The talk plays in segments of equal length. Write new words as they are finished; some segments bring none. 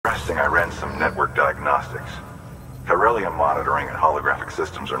some network diagnostics. Beryllium monitoring and holographic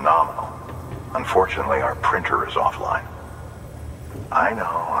systems are nominal. Unfortunately, our printer is offline. I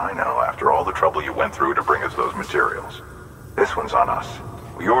know, after all the trouble you went through to bring us those materials. This one's on us.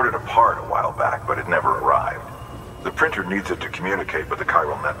 We ordered a part a while back, but it never arrived. The printer needs it to communicate with the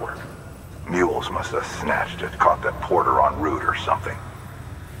chiral network. Mules must have snatched it, caught that porter en route or something.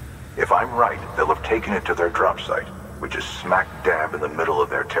 If I'm right, they'll have taken it to their drop site, which is smack dab in the middle of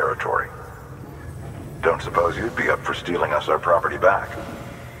their territory. Don't suppose you'd be up for stealing us our property back.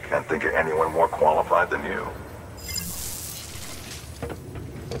 Can't think of anyone more qualified than you.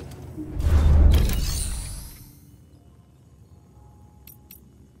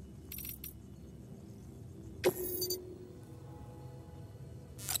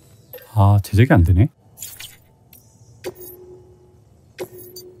 아, 제작이 안 되네.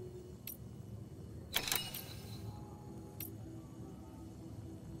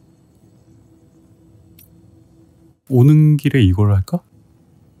 오는 길에 이걸 할까?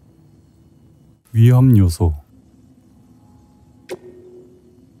 위험 요소.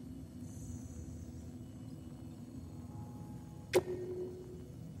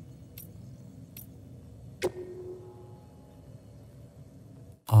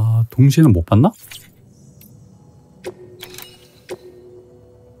 아, 동시에는 못 봤나?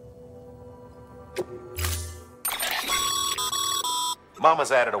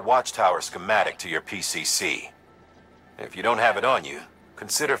 Mama's added a watchtower schematic to your PCC. If you don't have it on you,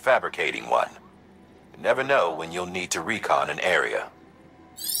 consider fabricating one. You never know when you'll need to recon an area.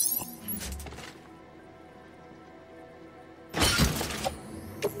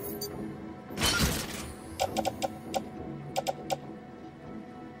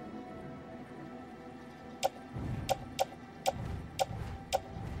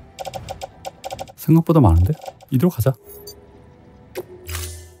 생각보다 많은데? 이대로 가자.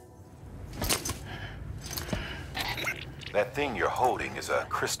 That thing you're holding is a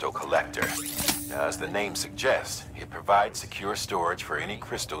crystal collector. Now, as the name suggests, it provides secure storage for any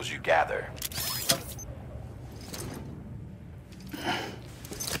crystals you gather.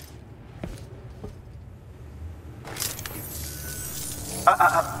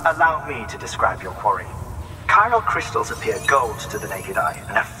 Allow me to describe your quarry. Chiral crystals appear gold to the naked eye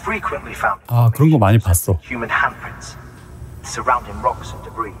and are frequently found. 아, 그런 거 많이 봤어. Human handprints. Surrounding rocks and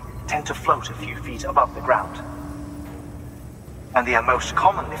debris tend to float a few feet above the ground. And they are most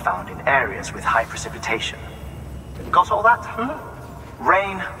commonly found in areas with high precipitation. Got all that?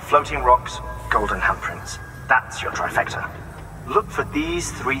 Rain, floating rocks, golden handprints. That's your trifecta. Look for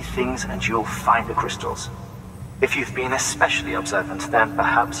these three things and you'll find the crystals. If you've been especially observant, then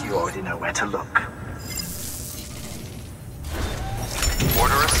perhaps you already know where to look.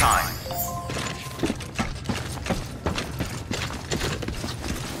 Order assigned.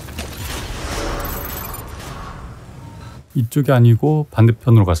 이쪽이 아니고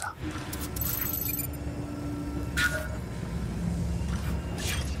반대편으로 가자.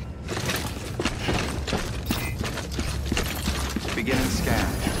 Beginning scan.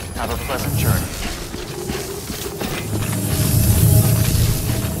 Have a pleasant journey.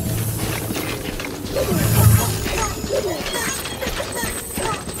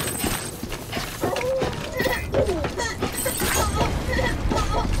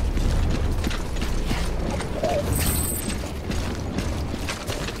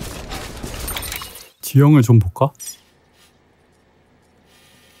 지형을 좀 볼까?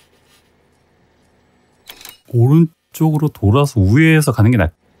 오른쪽으로 돌아서 우회해서 가는 게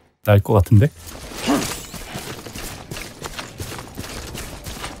나을 것 같은데?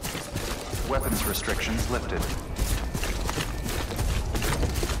 Weapons restrictions lifted.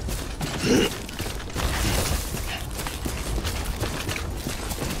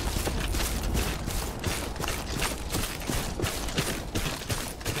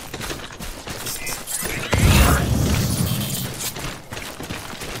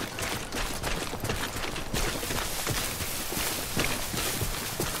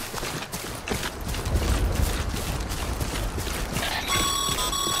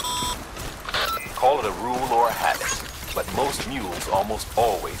 Call it a rule or a habit, but most mules almost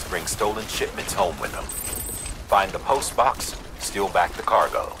always bring stolen shipments home with them. Find the post box, steal back the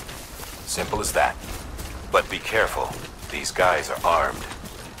cargo. Simple as that. But be careful, these guys are armed.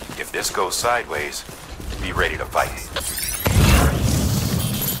 If this goes sideways, be ready to fight.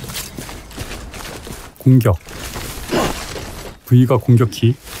 공격. V가 공격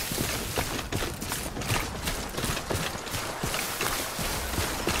키.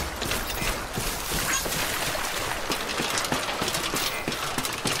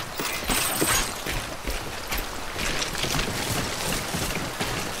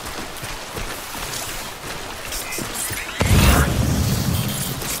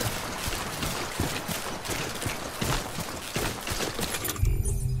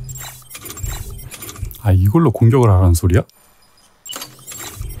 이걸로 공격을 하라는 소리야?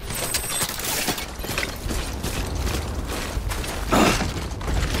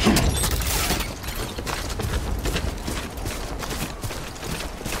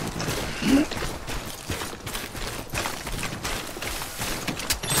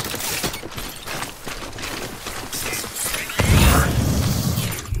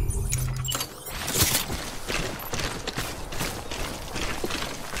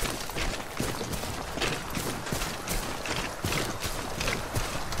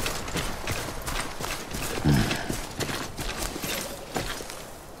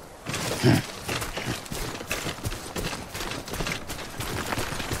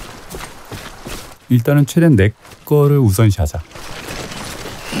 일단은 최대한 내 거를 우선시하자.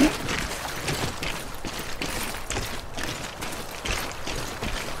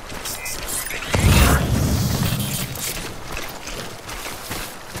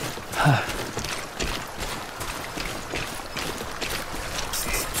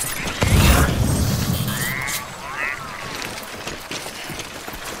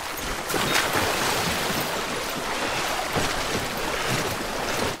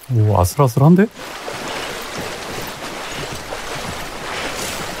 오, 아슬아슬한데?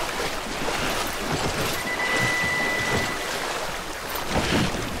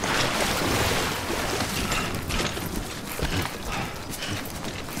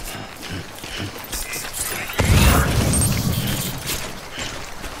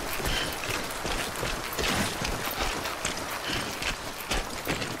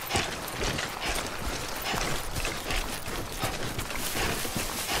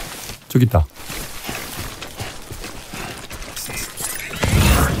 저기 있다.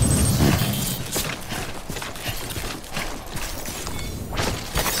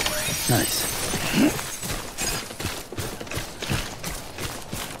 Nice.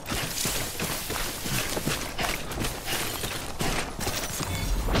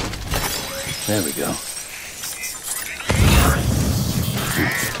 There we go.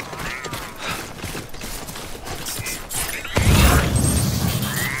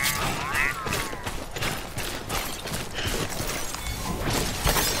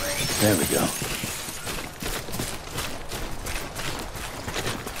 There we go.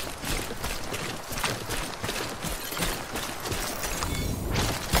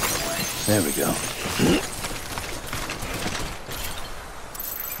 There we go.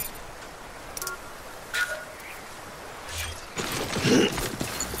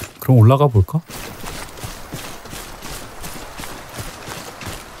 그럼 올라가 볼까?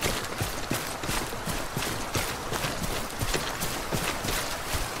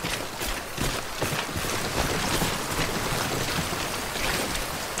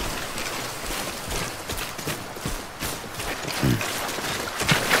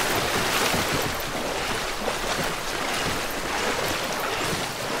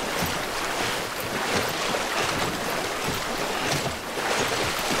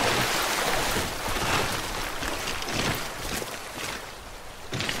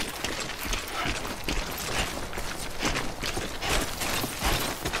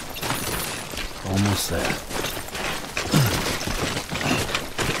 Almost there.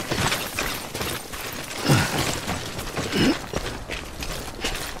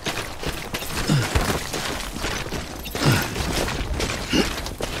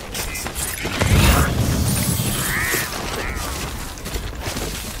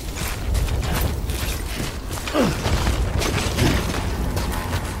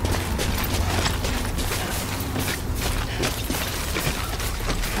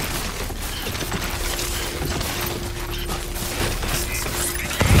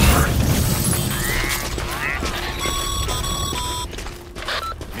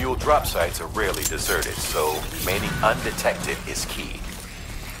 Drop sites are rarely deserted, so remaining undetected is key.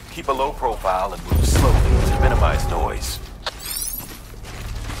 Keep a low profile and move slowly to minimize noise.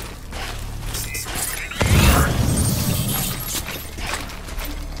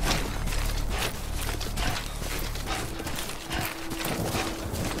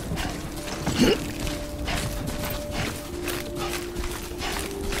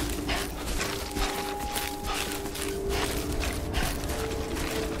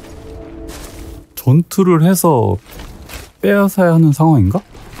 전투를 해서 빼앗아야 하는 상황인가?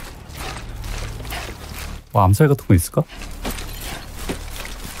 뭐 암살 같은 거 있을까?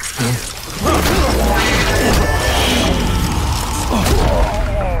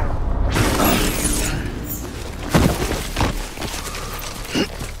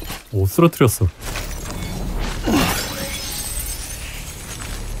 오, 쓰러뜨렸어.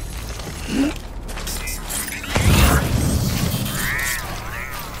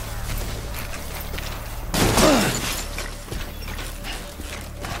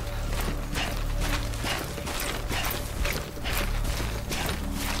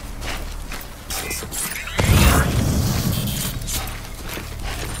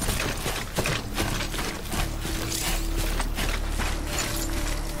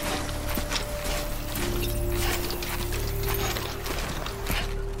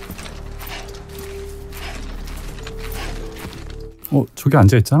 저기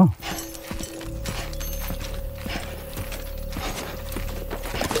앉아있잖아.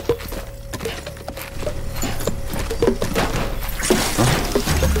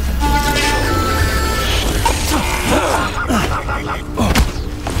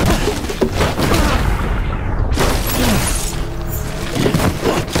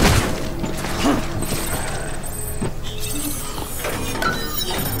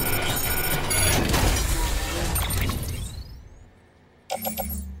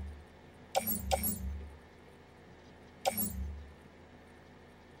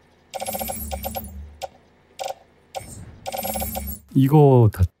 이거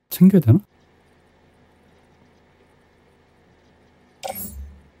다 챙겨야 되나?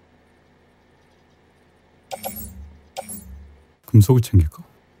 금속을 챙길까?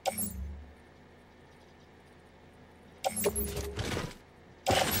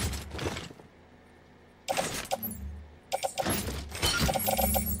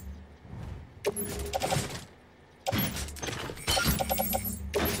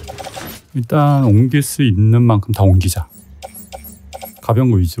 일단 옮길 수 있는 만큼 다 옮기자.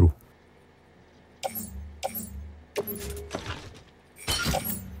 가벼운 거 위주로.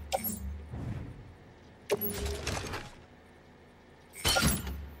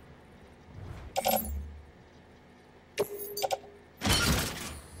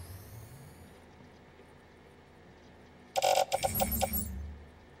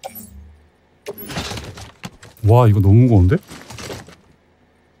 와, 이거 너무 무거운데?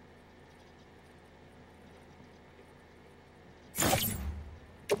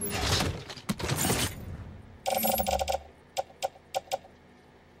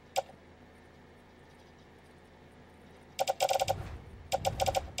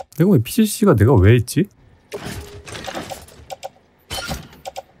 내가 왜 PCC가 내가 왜 했지?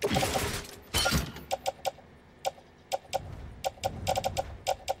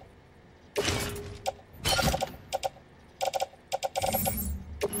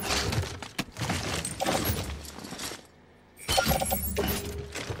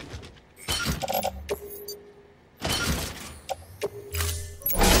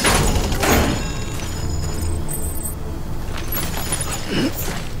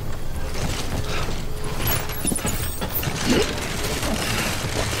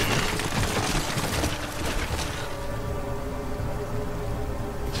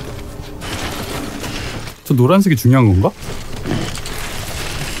 저 노란색이 중요한 건가?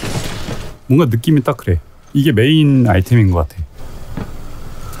 뭔가 느낌이 딱 그래. 이게 메인 아이템인 것 같아.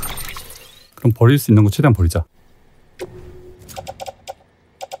 그럼 버릴 수 있는 거 최대한 버리자.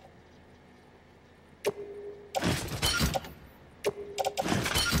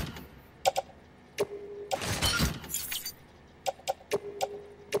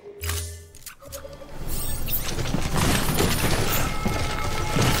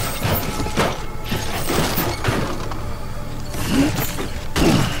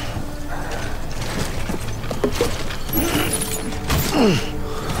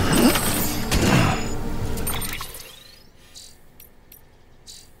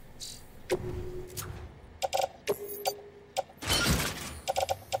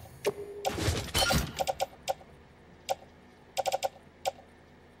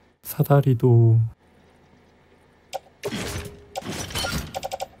 사다리도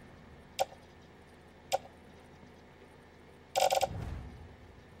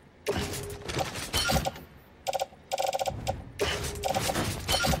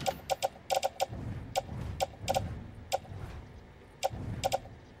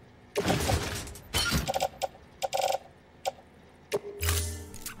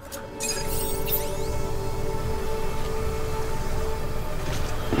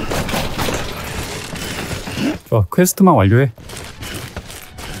좋아, 퀘스트만 완료해.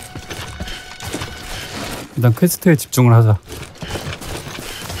 일단 퀘스트에 집중을 하자.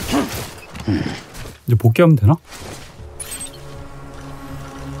 이제 복귀하면 되나?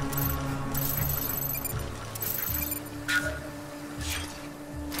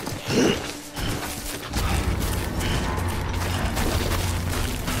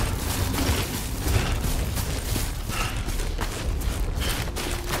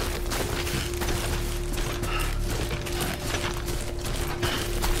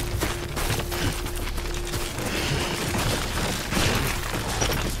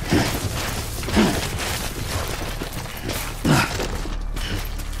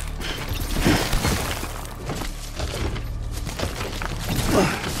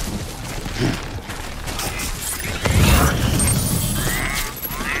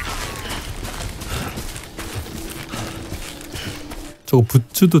 저거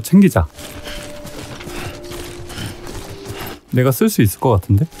부츠도 챙기자. 내가 쓸 수 있을 것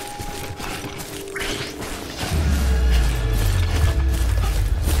같은데?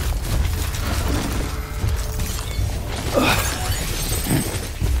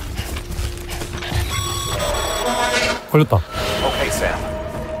 걸렸다. Okay, Sam.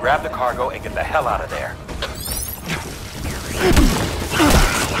 Grab the cargo and get the hell out of there.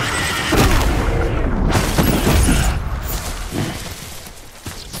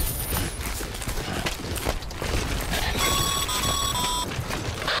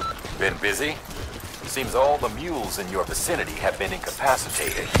 Been busy? Seems all the mules in your vicinity have been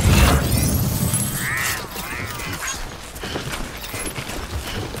incapacitated.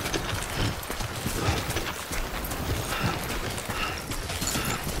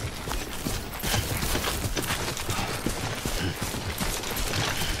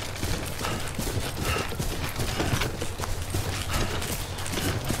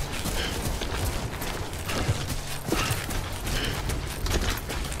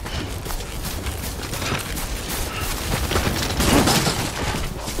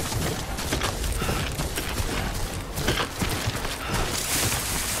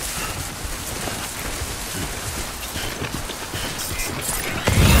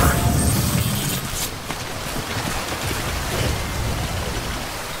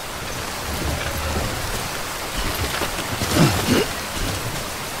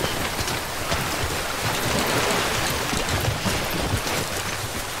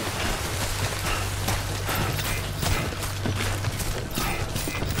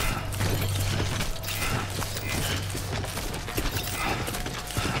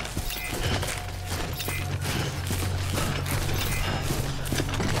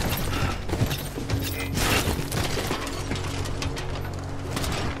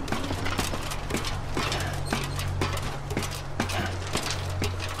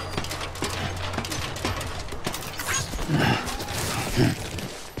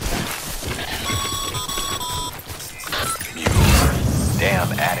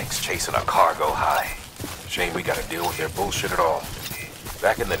 Damn addicts chasing a cargo high. Shame we gotta deal with their bullshit at all.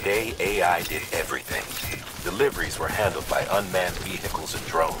 Back in the day, AI did everything. Deliveries were handled by unmanned vehicles and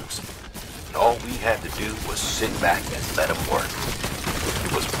drones. And all we had to do was sit back and let them work.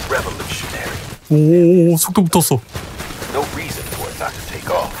 It was revolutionary. 오, 속도 붙었어. No reason for it not to take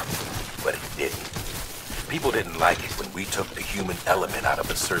off, but it didn't. People didn't like it when we took the human element out of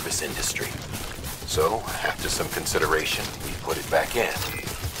the service industry. So, after some consideration, we put it back in.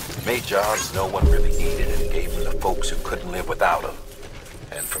 Made jobs no one really needed and gave them to folks who couldn't live without them.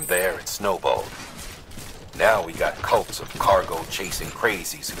 And from there, it snowballed. Now we got cults of cargo-chasing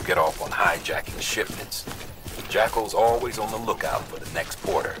crazies who get off on hijacking shipments. Jackal's always on the lookout for the next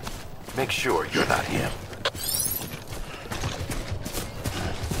porter. Make sure you're not him.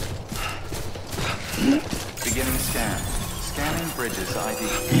 Beginning scan. Scanning bridges ID.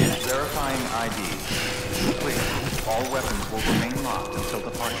 Verifying ID. Clear. All weapons will remain locked until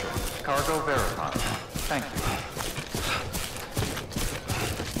departure. Cargo verified. Thank you.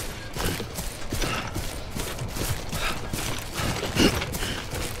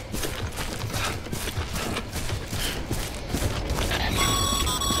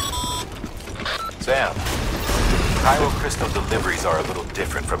 Sam, Cairo crystal deliveries are a little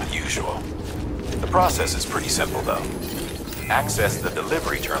different from usual. The process is pretty simple, though. Access the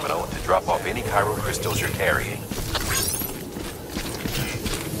delivery terminal to drop off any Cairo crystals you're carrying.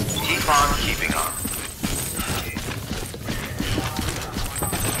 Keep on keeping on.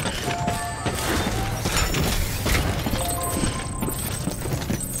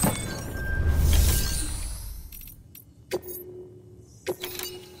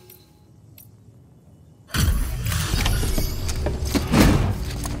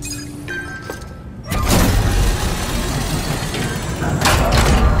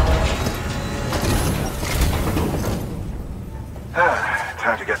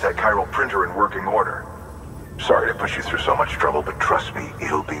 Time to get that chiral printer in working order. Sorry to push you through so much trouble, but trust me,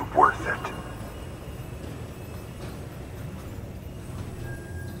 it'll be worth it.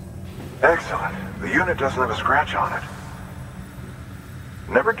 Excellent. The unit doesn't have a scratch on it.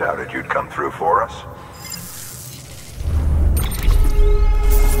 Never doubted you'd come through for us.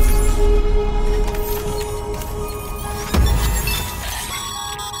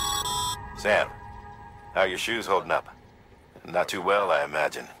 Sam, how are your shoes holding up? Not too well, I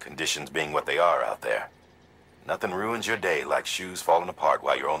imagine, conditions being what they are out there. Nothing ruins your day like shoes falling apart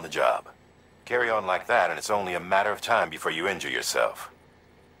while you're on the job. Carry on like that and it's only a matter of time before you injure yourself.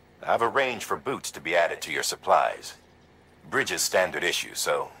 I've arranged for boots to be added to your supplies. Bridges standard issue,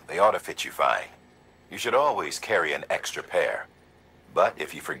 so they ought to fit you fine. You should always carry an extra pair. But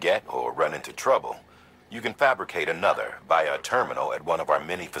if you forget or run into trouble, You can fabricate another via a terminal at one of our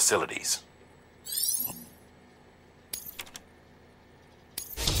many facilities.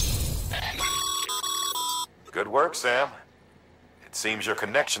 Good work, Sam. It seems your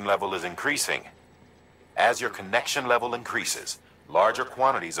connection level is increasing. As your connection level increases, larger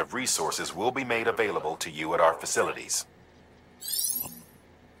quantities of resources will be made available to you at our facilities.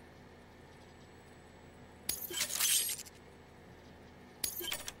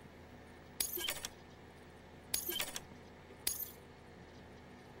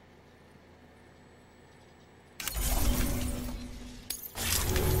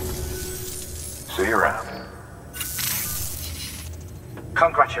 See you around.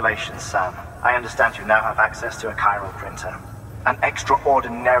 Congratulations, Sam. I understand you now have access to a chiral printer. An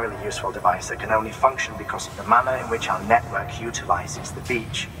extraordinarily useful device that can only function because of the manner in which our network utilizes the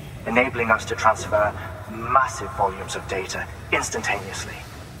beach, enabling us to transfer massive volumes of data instantaneously.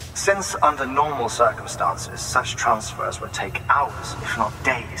 Since under normal circumstances, such transfers would take hours, if not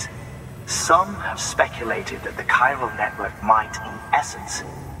days, some have speculated that the chiral network might, in essence,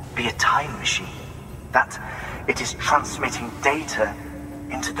 be a time machine. That it is transmitting data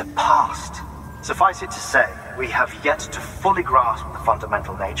into the past. Suffice it to say, we have yet to fully grasp the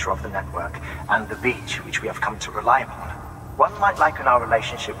fundamental nature of the network and the beach which we have come to rely upon. One might liken our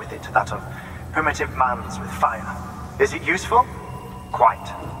relationship with it to that of primitive man's with fire. Is it useful?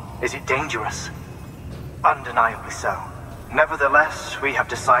 Quite. Is it dangerous? Undeniably so. Nevertheless, we have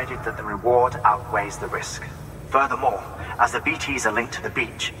decided that the reward outweighs the risk. Furthermore, as the BTs are linked to the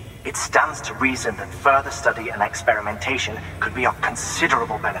beach, it stands to reason that further study and experimentation could be of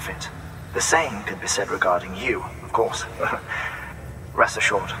considerable benefit. The same could be said regarding you, of course. Rest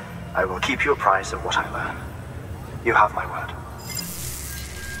assured, I will keep you apprised of what I learn. You have my word.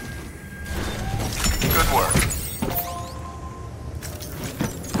 Good work.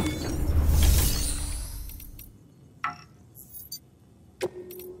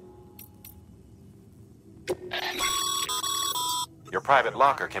 Your private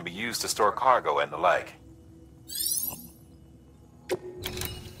locker can be used to store cargo and the like.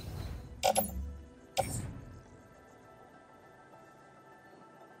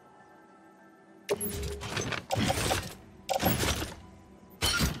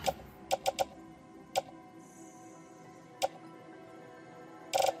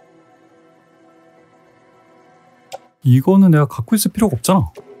 이거는 내가 갖고 있을 필요가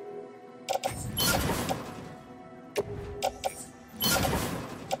없잖아.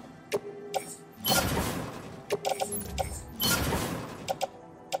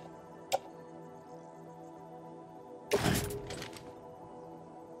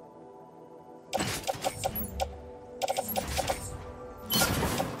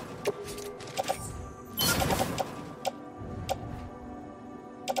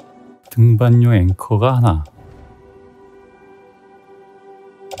 등반용 앵커가 하나.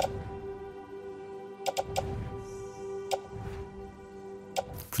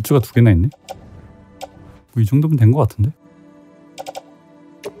 굿즈가 2개나 있네. 뭐 이 정도면 된 것 같은데?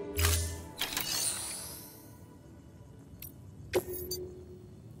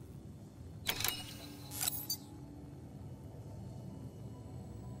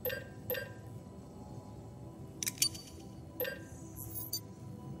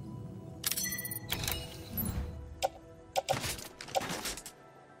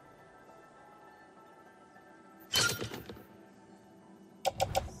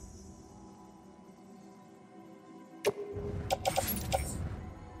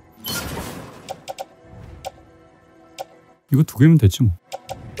 이거 2개면 되지 뭐.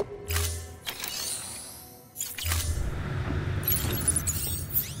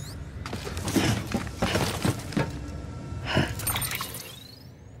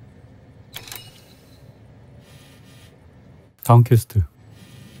 다음 퀘스트.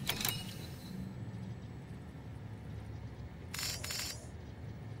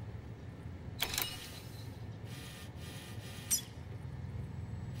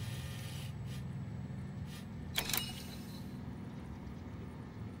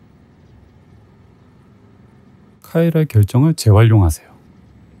 카이라의 결정을 재활용하세요.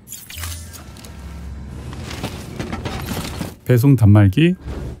 배송 단말기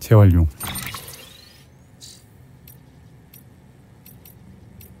재활용.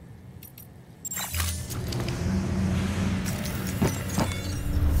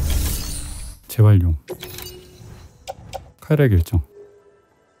 재활용. 카이라의 결정.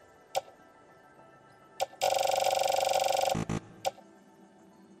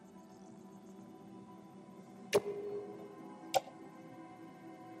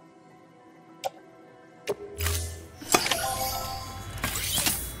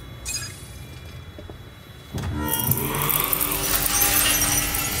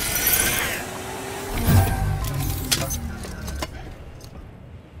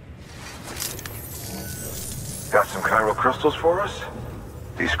 Got some chiral crystals for us?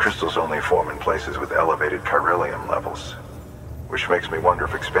 These crystals only form in places with elevated chiralium levels, which makes me wonder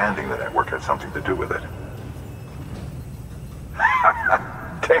if expanding the network had something to do with it.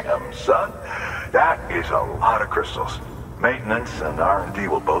 Damn, son. That is a lot of crystals. Maintenance and R&D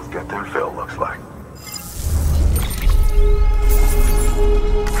will both get their fill, looks like.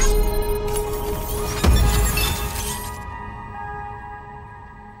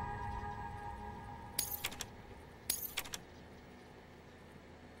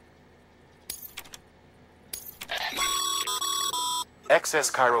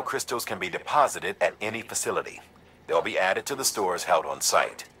 Excess chiral crystals can be deposited at any facility. They'll be added to the stores held on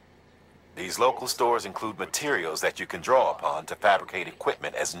site. These local stores include materials that you can draw upon to fabricate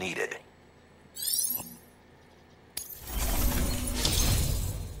equipment as needed.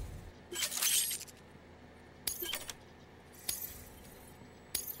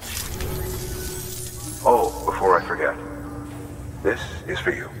 Oh, before I forget, this is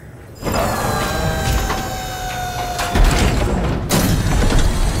for you.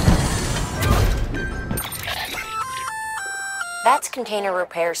 That's container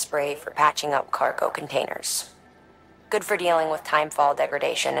repair spray for patching up cargo containers. Good for dealing with timefall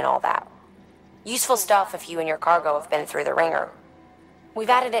degradation and all that. Useful stuff if you and your cargo have been through the ringer. We've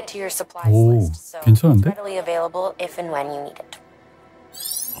added it to your supplies 오, list, so it's 괜찮은데? readily available if and when you need it.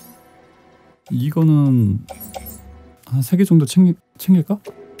 이거는 한 3개 정도 챙길까?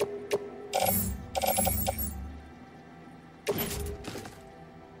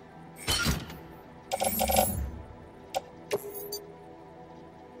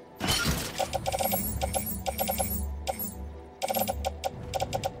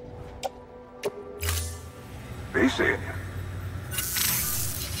 Be seeing you.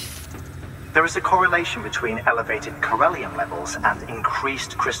 There is a correlation between elevated chiralium levels and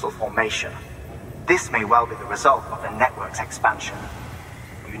increased crystal formation. This may well be the result of the network's expansion.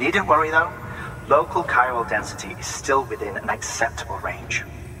 You needn't worry though. Local chiral density is still within an acceptable range.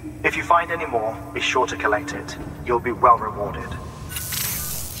 If you find any more, be sure to collect it. You'll be well rewarded.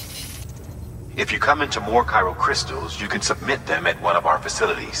 If you come into more chiral crystals, you can submit them at one of our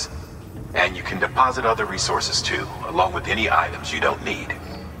facilities. And you can deposit other resources too, along with any items you don't need.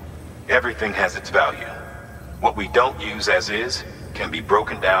 Everything has its value. What we don't use as is can be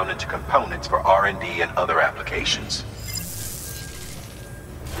broken down into components for R&D and other applications.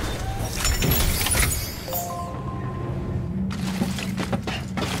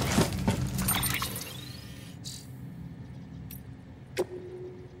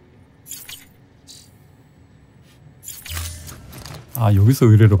 아, 여기서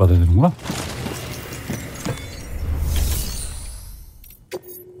의뢰를 받아야 되는구나.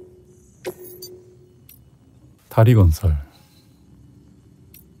 다리 건설.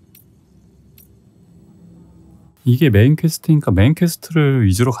 이게 메인 퀘스트니까 메인 퀘스트를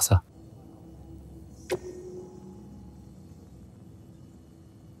위주로 가자.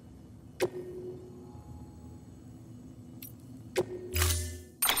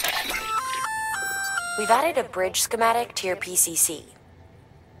 We've added a bridge schematic to your PCC.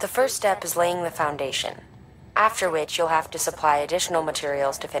 The first step is laying the foundation, after which you'll have to supply additional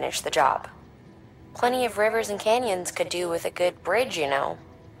materials to finish the job. Plenty of rivers and canyons could do with a good bridge, you know.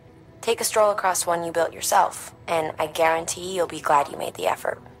 Take a stroll across one you built yourself, and I guarantee you'll be glad you made the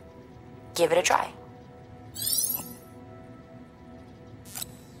effort. Give it a try.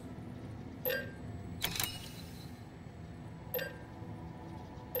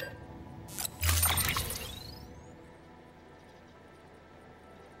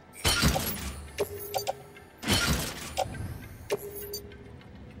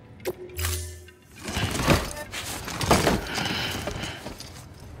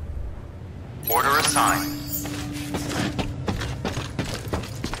 Order assigned.